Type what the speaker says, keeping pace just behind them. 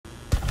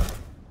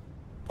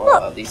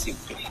Well, these seem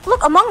pretty.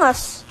 Look, Among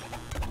Us.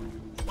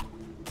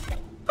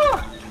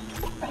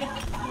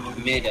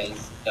 Mid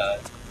as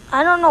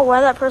I don't know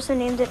why that person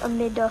named it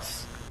Amid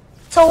Us.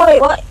 So wait,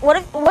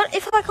 what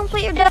if I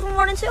complete your Deathrun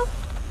 1 and 2?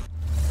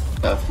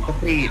 if you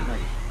complete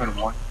like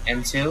 1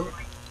 and 2,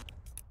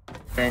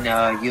 then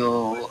I'll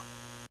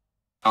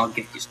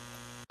give you.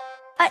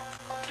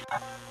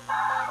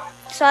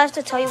 So I have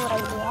to tell you what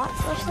I want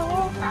first of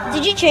all.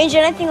 Did you change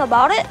anything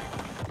about it?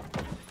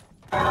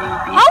 How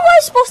am I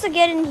supposed to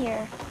get in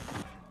here?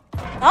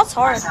 That's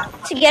hard.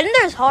 To get in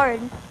there is hard.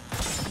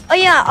 Oh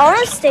yeah, I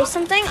want to say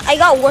something. I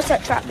got worse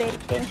at trap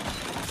baiting.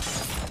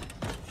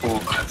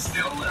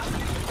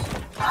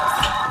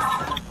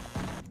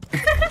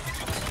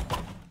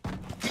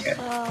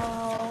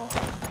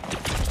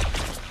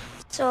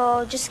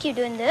 So just keep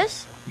doing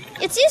this.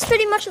 It seems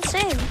pretty much the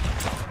same.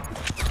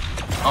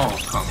 Oh,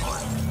 come on.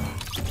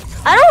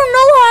 I don't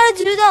know how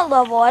to do that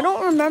level. I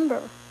don't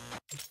remember.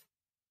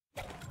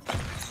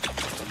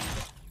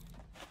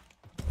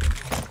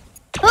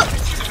 Oh.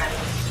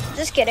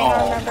 Just kidding,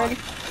 I remembered.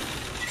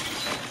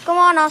 Come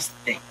on,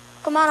 Austin.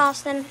 Come on,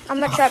 Austin.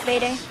 I'm at trap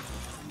baiting.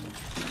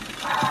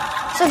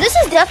 So this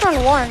is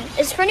Deathrun 1.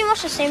 It's pretty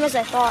much the same as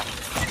I thought.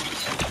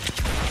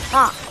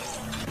 Ah.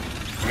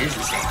 It is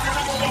the same.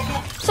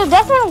 So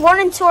Deathrun 1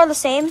 and 2 are the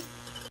same?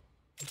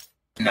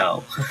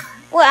 No.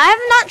 Well, I have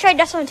not tried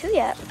Deathrun 2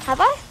 yet. Have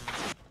I?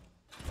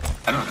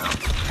 I don't know.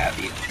 Have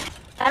you?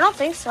 I don't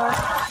think so.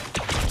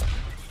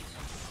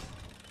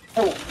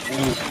 Oh.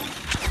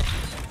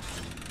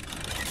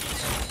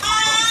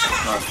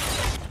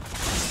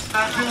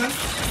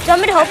 Do you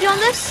want me to help you on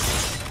this?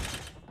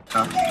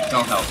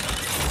 Don't help.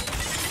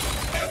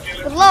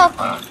 Good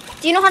luck.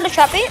 Do you know how to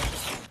trap bait?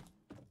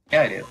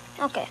 Yeah, I do.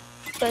 Okay.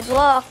 Good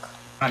luck.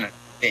 On a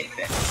big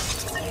thing.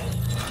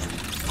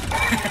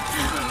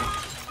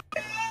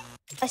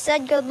 I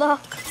said good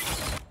luck.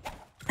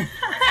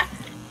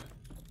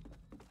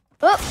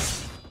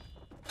 Oops.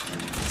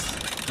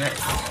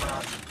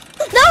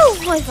 No!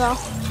 I fell.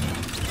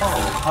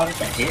 Oh, how did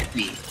that hit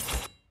me?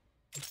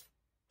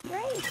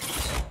 Great.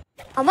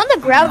 I'm on the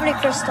gravity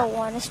crystal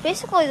one. It's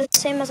basically the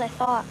same as I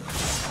thought.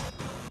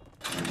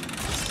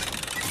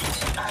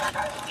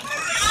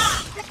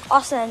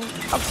 Awesome.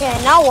 Okay,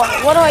 now what?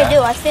 What do I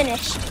do? I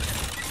finished.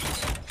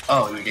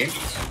 Oh, you did?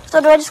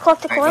 So do I just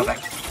collect the coin? Go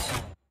back.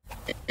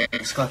 Yeah,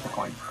 just collect the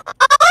coin.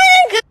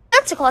 I'm good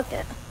to collect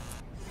it.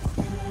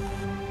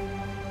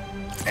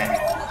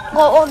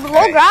 Well, the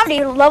low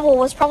gravity level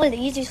was probably the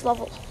easiest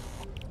level.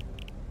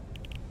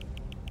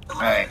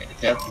 Alright,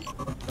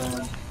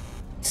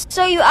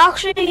 So you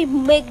actually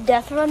make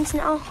death runs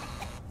now?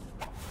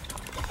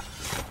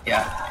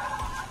 yeah.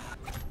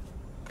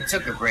 I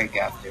took a break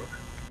after.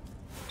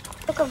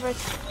 Look over it.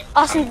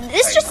 Awesome.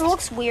 This just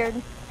looks weird.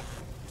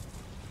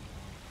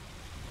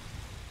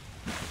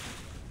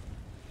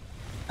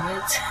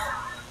 What?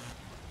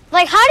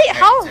 Like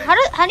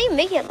how do you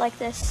make it like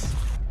this?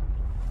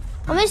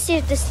 Let me see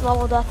if this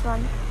level death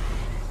run.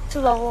 2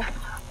 level.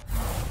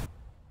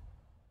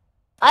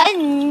 I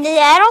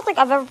don't think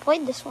I've ever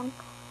played this one.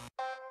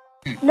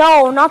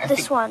 No, not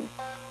this one.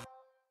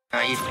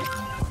 You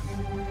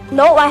did.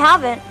 No, I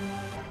haven't.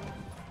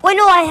 Wait,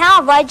 no, I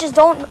have. I just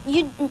don't.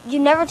 You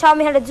never taught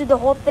me how to do the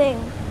whole thing.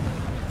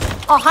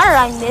 Oh, how did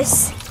I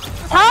miss?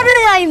 How did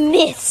I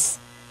miss?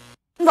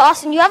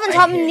 Austin, you haven't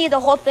taught me the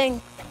whole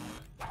thing.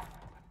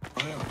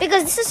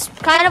 Because this is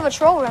kind of a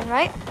troll run,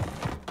 right?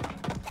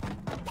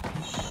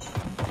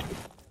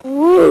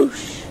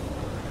 Whoosh.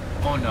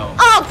 Oh no.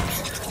 Oh!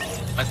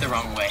 Went the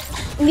wrong way.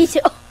 Me too.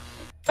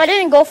 I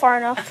didn't go far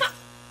enough.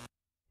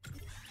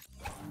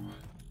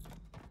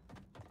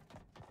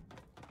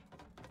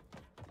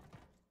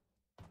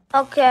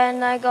 Okay,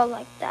 and I go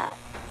like that.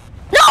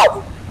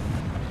 No!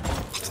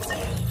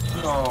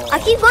 No. I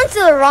keep going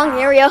to the wrong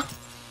area.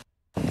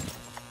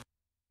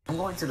 I'm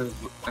going to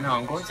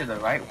the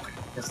right one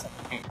because I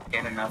can't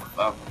get enough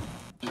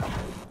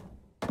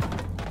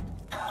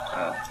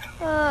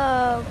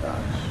Oh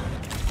gosh.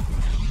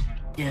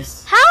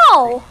 Yes.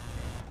 How?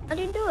 How'd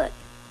you do it?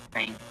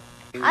 Thank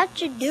you. How'd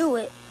you do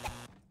it?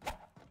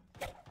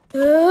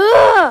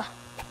 Ugh.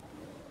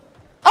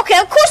 Okay,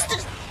 of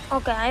course.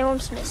 Okay, I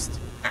almost missed.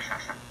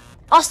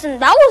 Austin,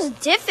 that was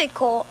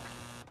difficult.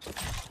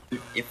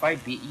 If I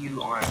beat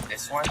you on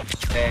this one,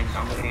 then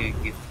I'm gonna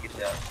give you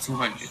the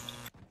 200.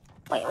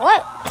 Wait,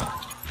 what?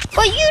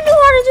 But you knew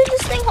how to do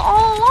this thing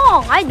all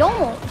along. I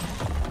don't.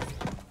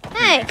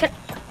 Hey,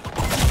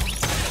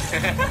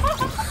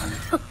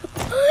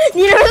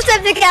 you never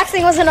said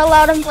pickaxing wasn't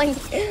allowed in playing.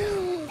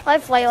 I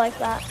play like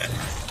that.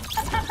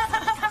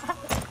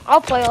 I'll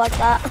play like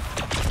that.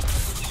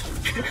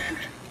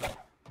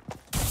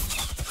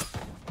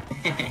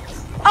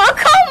 Oh,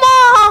 come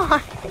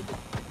on!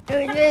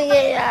 You're doing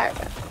it.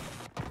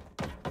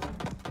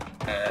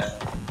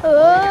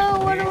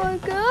 Oh, where do I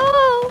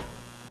go?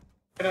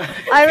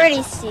 I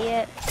already see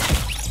it.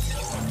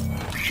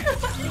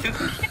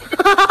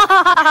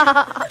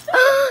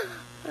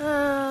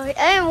 I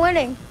am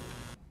winning.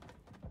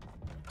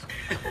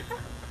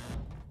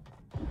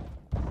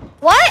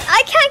 What?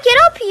 I can't get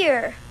up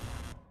here.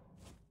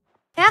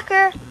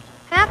 Hacker.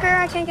 Hacker,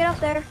 I can't get up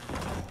there.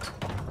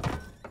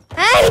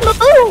 Hey,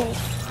 move!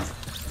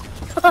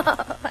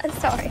 I'm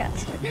sorry,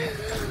 Austin.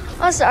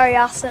 I'm sorry,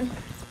 Austin.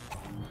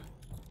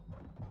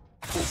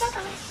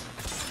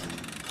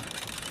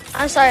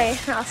 I'm sorry,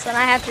 Austin.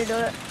 I have to do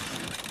it.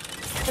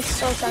 It's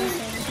so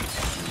tempting.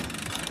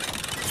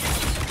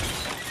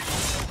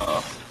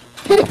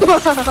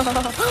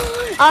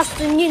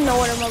 Austin, you know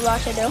what I'm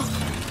about to do.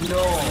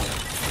 No.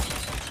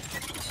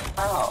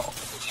 Ow.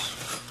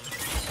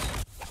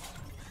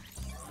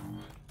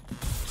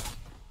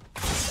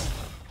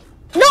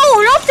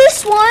 No, not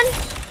this one.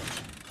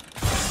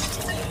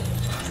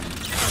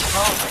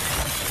 Oh.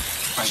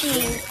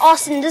 Jeez,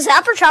 Austin, the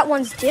Zapper Trap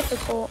one's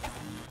difficult.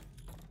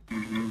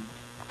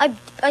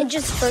 I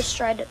just first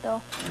tried it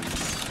though.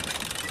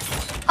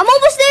 I'm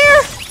almost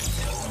there.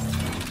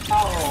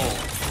 Oh.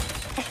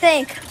 I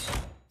think.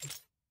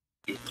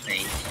 You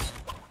think?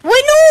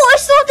 Wait, no! I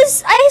still have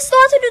this. I still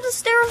have to do the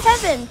Stair of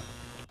Heaven.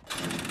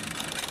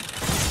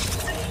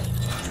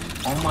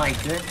 Oh my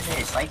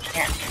goodness! I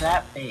can't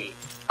trap bait.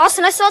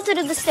 Austin, I still have to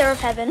do the Stair of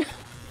Heaven.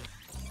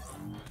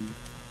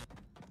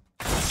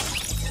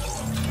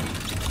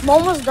 I'm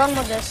almost done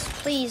with this.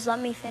 Please let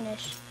me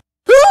finish.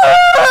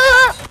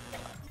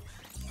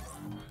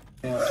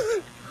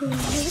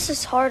 This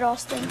is hard,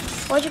 Austin.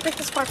 Why'd you pick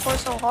this parkour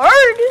so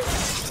hard?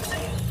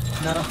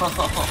 No.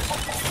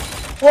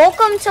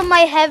 Welcome to my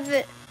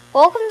heaven.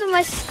 Welcome to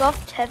my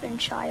scuffed heaven,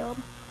 child.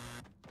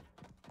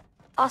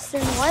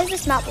 Austin, why is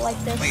this map like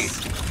this?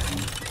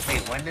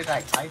 Wait, when did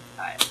I type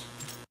that?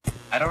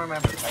 I don't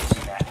remember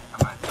typing that.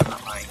 I'm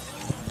not lying.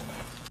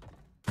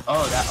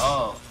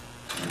 Oh,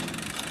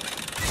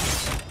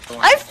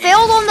 I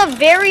failed on the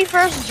very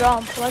first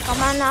jump. Like,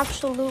 I'm an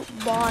absolute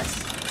boss.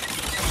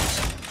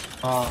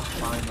 Oh,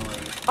 finally.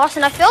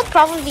 Austin, I failed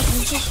probably the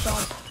easiest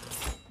jump.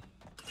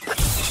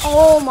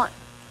 Oh my.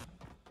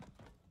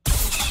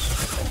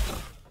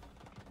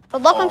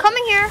 Good luck, I'm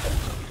coming here.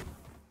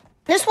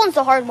 This one's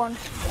the hard one.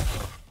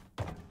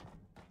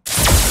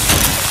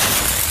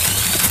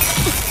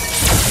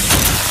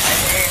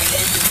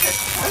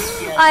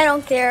 I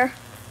don't care.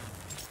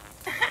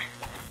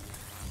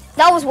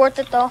 That was worth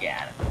it though.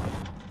 Yeah.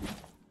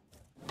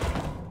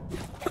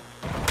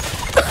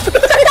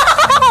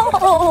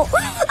 No!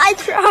 I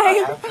tried.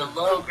 I have the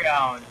low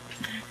ground.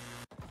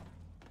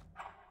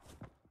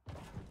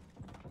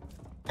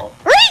 Oh.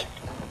 Right?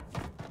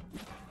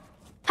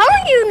 How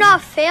are you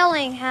not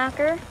failing,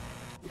 hacker?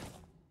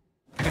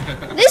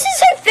 This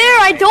isn't fair.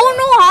 I don't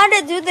know how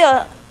to do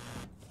the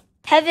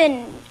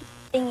heaven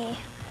thingy.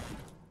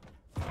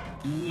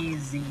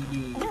 Easy.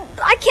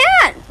 I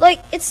can't.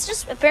 Like, it's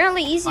just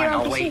apparently easier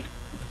on PC. Wait.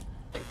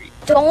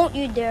 Don't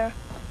you dare.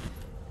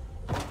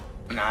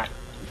 I'm not.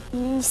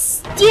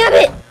 Damn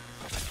it!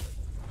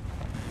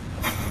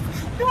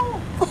 No.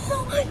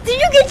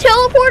 Did you get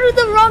teleported to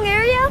the wrong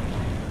area?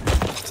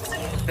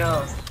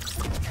 No.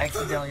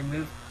 Accidentally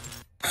moved.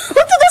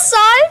 Look to the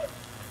side.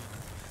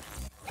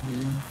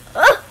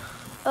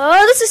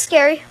 Oh, this is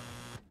scary.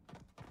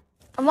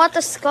 I'm at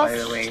the scuffed By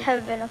the way,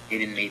 heaven.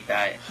 Aiden made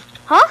that.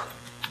 Huh?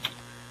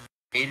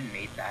 Aiden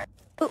made that.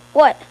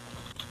 What?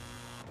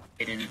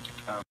 Aiden,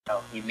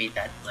 oh, he made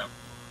that limp.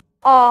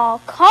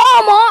 Oh,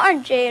 come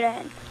on,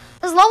 Jaden.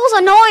 This level's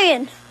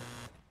annoying.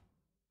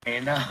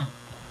 And,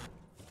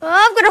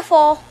 I'm gonna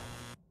fall.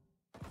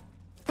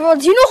 Bro,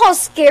 do you know how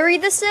scary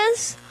this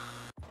is?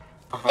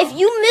 If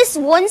you miss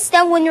one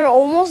step when you're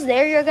almost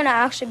there, you're gonna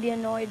actually be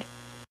annoyed.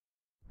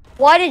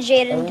 Why did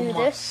Jaden do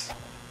this?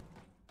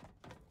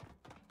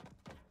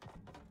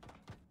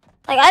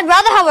 Like, I'd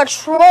rather have a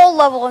troll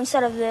level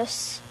instead of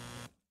this.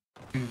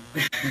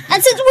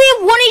 And since we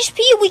have 1 HP,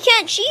 we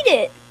can't cheat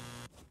it.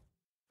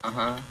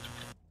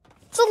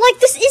 So, like,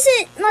 this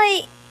isn't,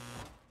 like...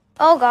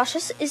 Oh, gosh,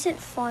 this isn't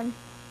fun.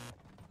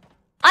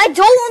 I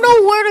don't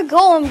know where to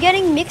go. I'm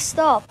getting mixed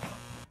up.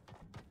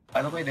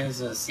 By the way,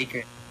 there's a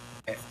secret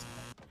gift.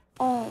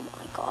 Oh,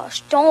 my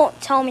gosh. Don't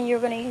tell me you're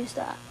going to use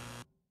that.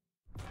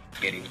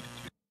 Kidding.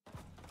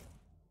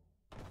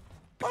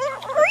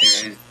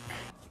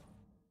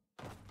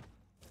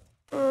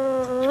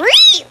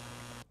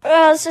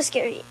 This is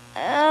scary.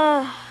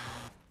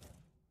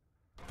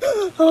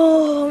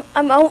 Oh,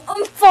 I'm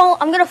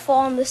gonna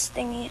fall on this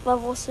thingy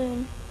level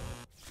soon.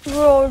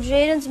 Bro,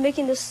 Jaden's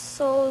making this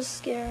so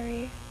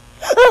scary.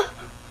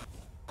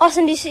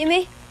 Austin, do you see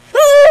me?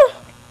 Oh,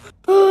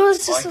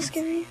 this is so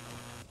scary.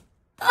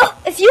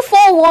 If you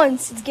fall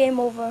once, it's game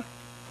over.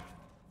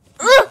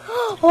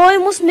 Oh, I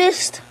almost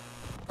missed.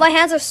 My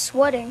hands are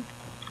sweating.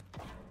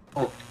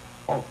 Oh,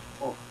 no.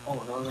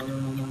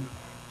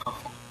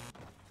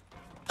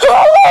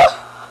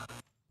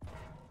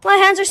 My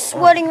hands are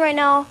sweating right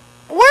now.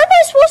 Where am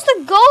I supposed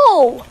to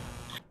go?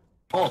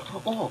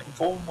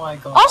 Oh my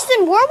god.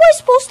 Austin, where am I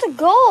supposed to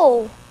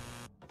go?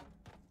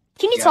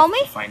 Can you tell me?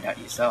 Have to find out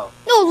yourself.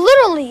 No,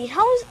 literally.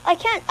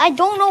 I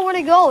don't know where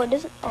to go. It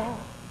doesn't. Oh,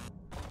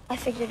 I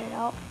figured it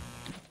out.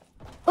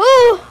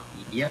 Ooh.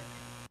 Yep,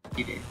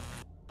 you did.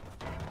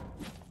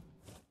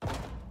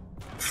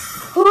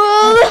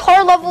 The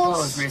hard That was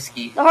levels.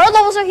 risky. The hard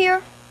levels are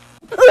here.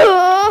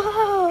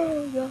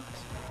 Oh,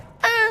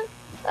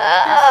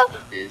 God.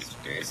 This is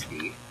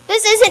risky.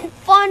 This isn't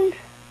fun.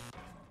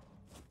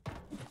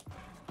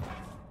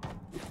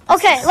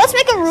 Okay, let's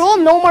make a rule,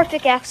 no more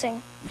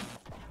pickaxing.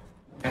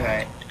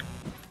 Alright.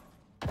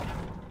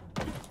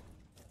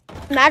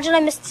 Imagine I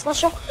missed the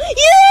celestial.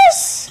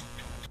 Yes!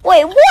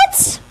 Wait,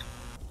 what?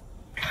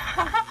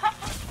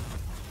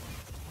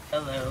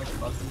 Hello,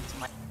 welcome to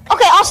my...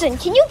 Okay, Austin,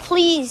 can you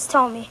please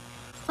tell me?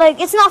 Like,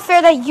 it's not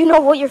fair that you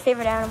know what your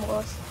favorite animal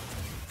is.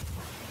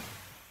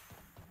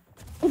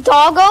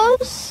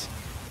 Doggos?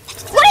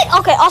 Wait,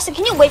 okay, Austin,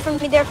 can you wait for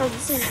me there?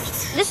 Because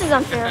this is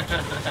unfair.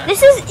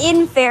 This is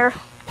unfair.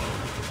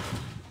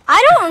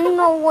 I don't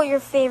know what your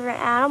favorite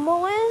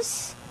animal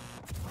is.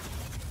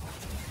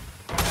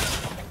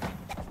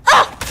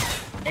 Ah!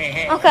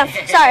 Hey, Okay,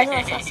 hey, sorry.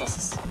 By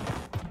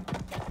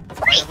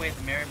the way,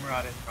 the Mary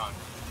Marauder is wrong.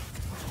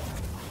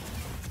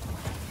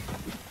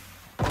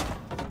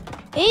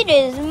 It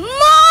is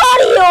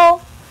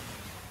Mario!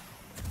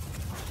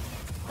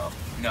 Oh,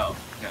 no.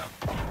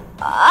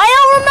 I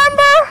don't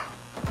remember.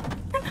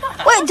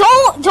 Wait,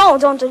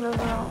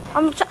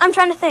 don't. I'm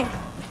trying to think.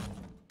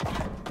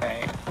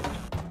 Okay.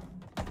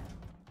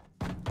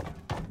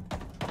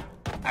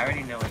 I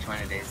already know which one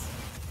it is.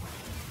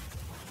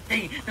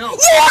 Hey, no!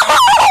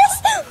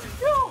 Yes!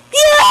 No!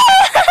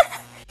 Yeah!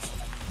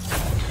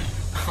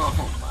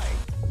 Oh my.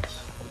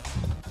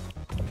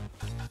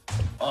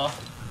 Oh.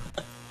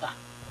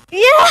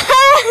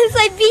 Yes!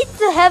 I beat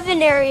the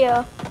heaven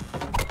area.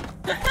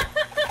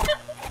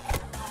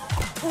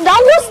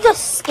 That was the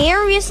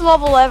scariest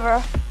level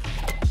ever.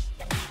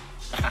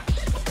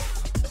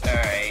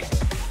 Alright.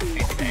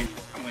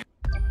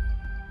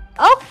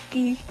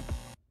 Okay.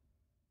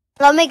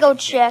 Let me go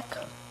check.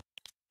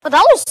 But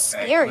that was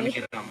Alright, let me scary.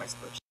 get it on my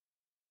Switch.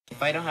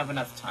 If I don't have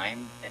enough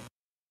time, then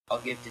I'll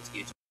give it to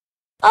you.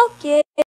 Okay.